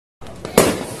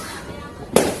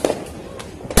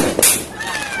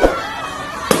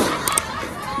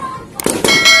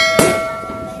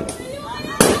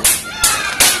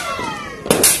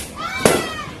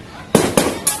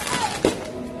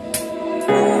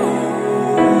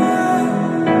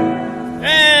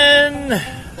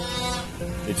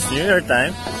New Year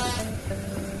time.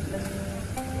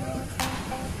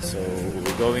 So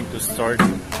we're going to start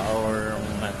our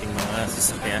ating mga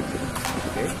sasakyan.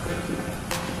 Okay.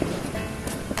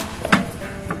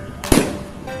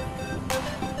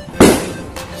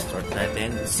 Start natin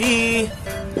si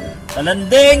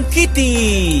Talandeng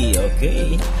Kitty.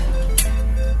 Okay.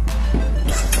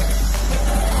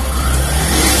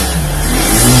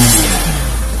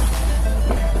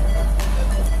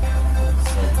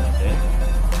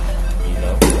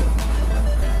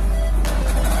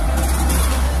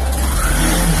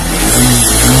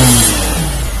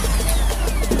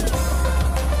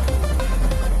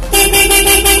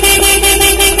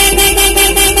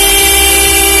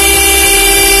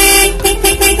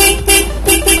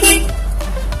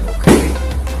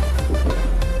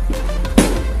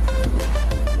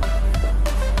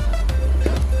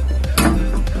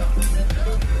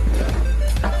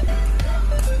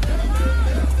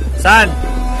 Saan?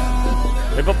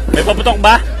 May paputok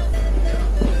ba?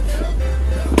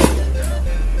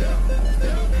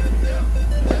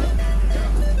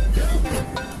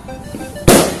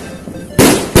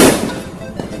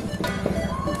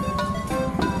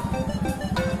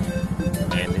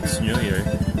 And it's New Year.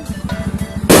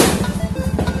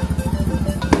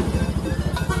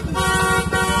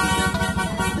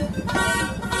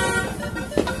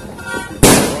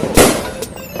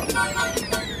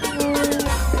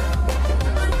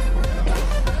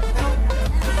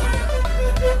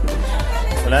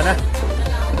 Wala na.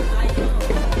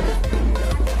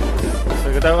 So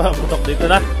kita ba, putok dito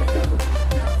na.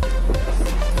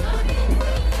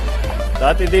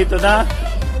 Dati dito na.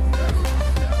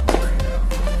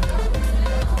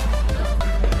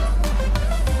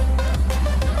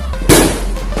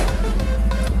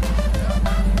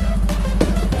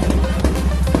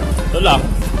 Ito lang.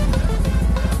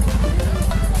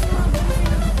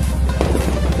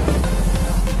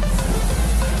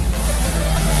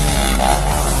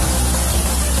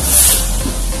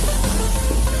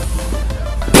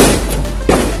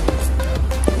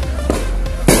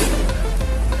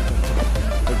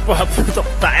 Magpaputok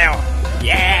tayo.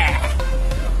 Yeah!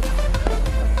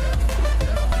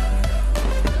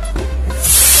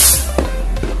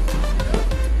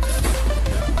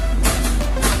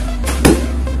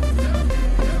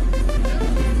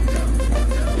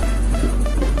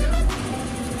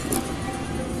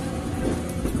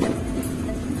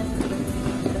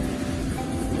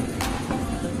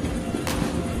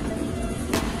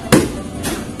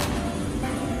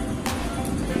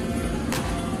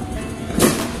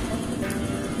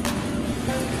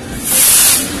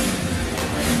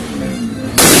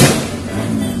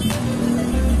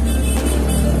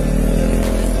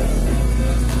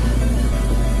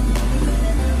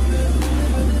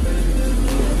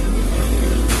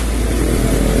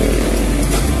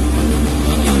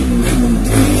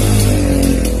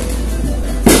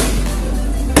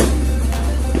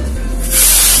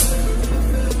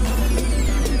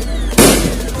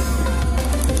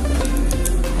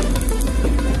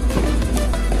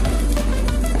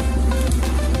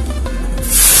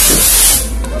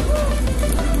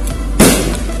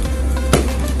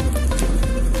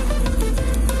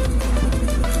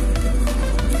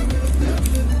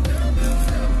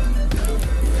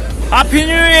 Happy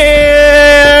New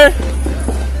Year!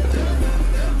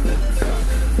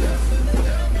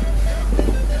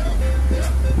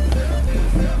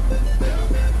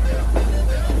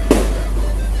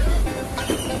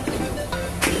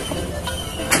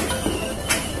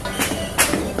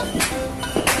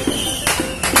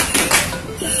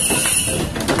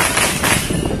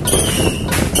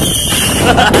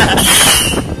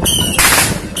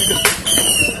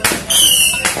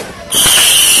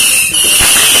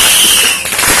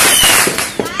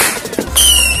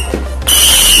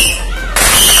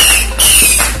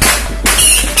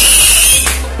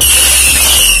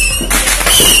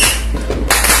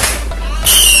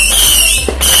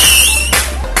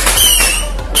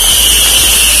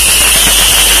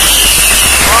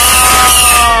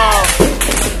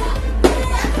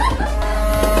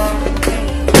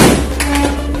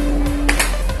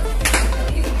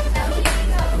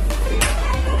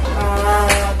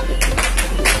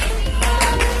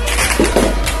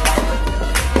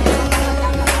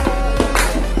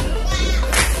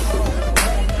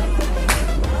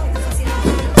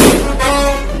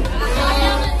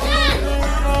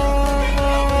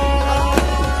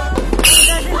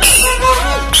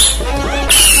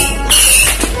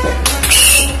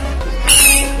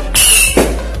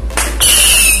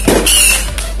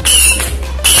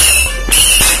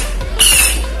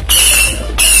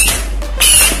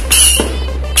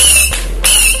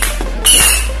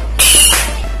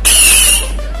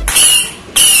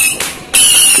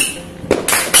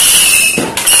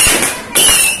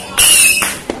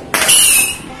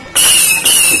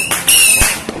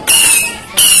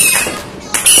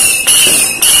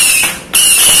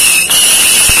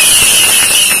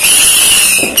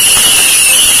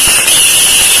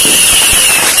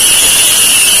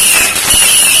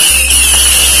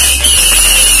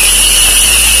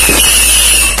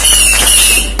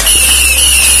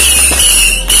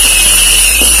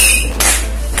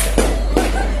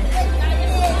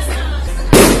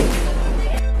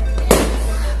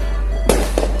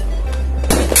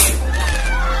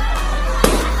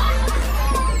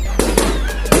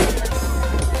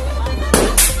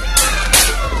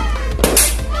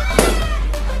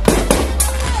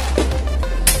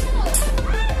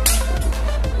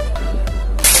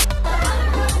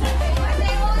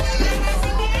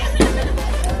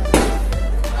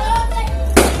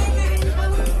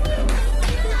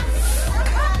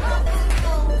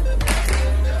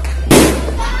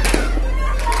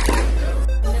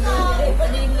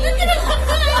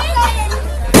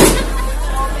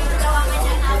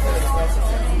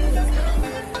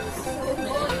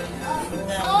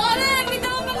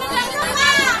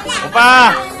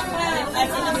 pa!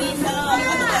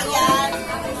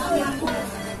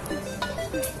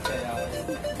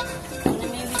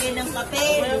 Namimigay ng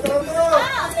papel.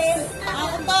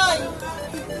 Ako, Tol.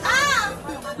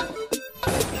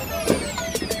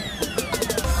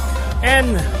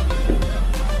 And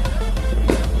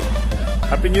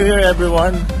Happy New Year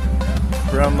everyone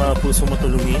from Puso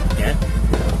Matulungin. Yeah.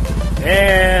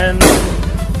 And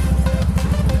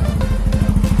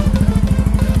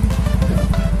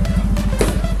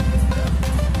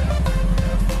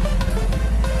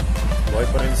buhay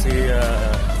pa rin si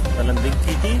Talanding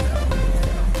Kitty.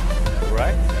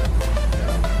 Right?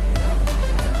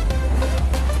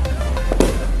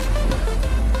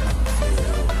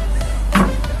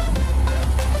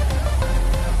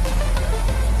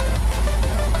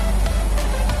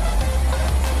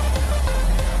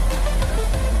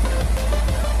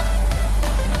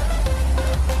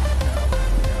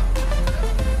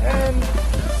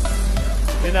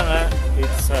 Yun na nga,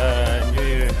 it's New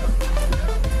Year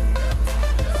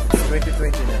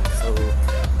 2020 na. So,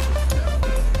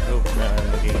 hope na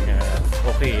maging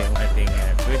okay ang ating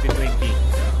 2020.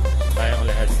 Tayong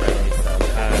lahat sa isang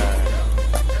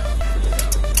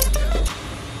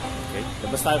okay,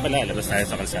 labas tayo pala. Labas tayo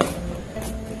sa kalsada.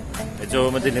 Medyo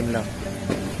madilim lang.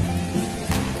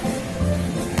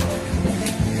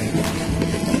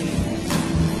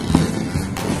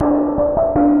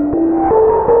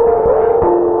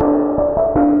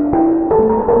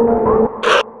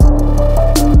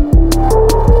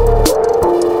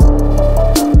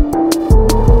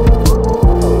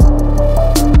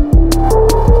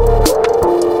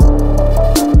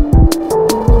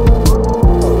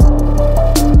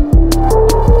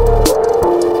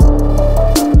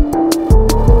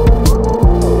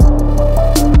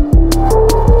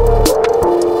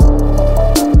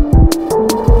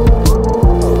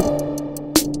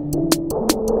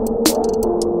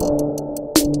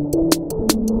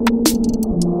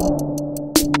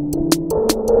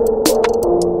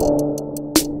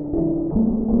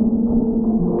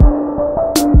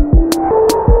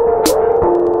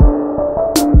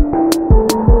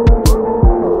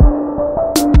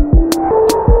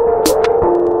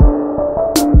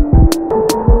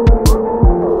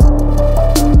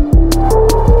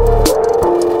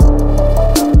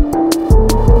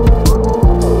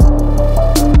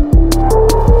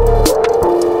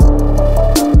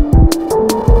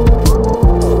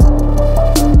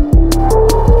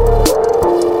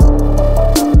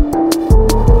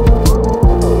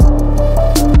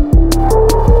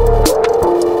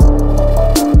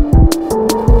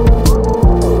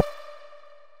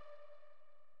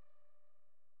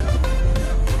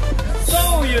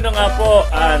 Yun na nga po,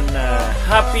 and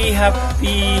happy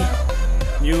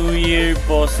New Year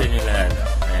po sa inyo lahat.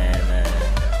 And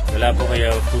wala po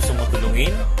kayo Puso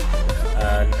Matulungin.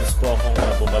 Gusto po akong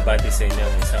bumabati sa inyo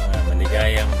ng isang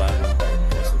maligayang bagong taon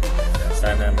po. So,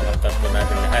 sana makamtan po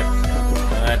natin lahat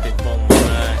ng ating pong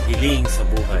mga hiling sa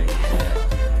buhay. So,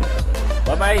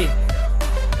 bye-bye!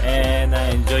 And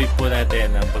enjoy po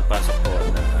natin ang pagpasok po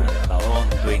ng taong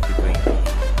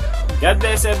 2020. God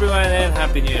bless everyone and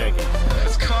Happy New Year again.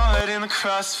 Caught in the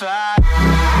crossfire.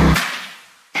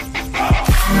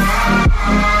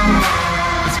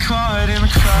 It's caught in the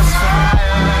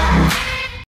crossfire.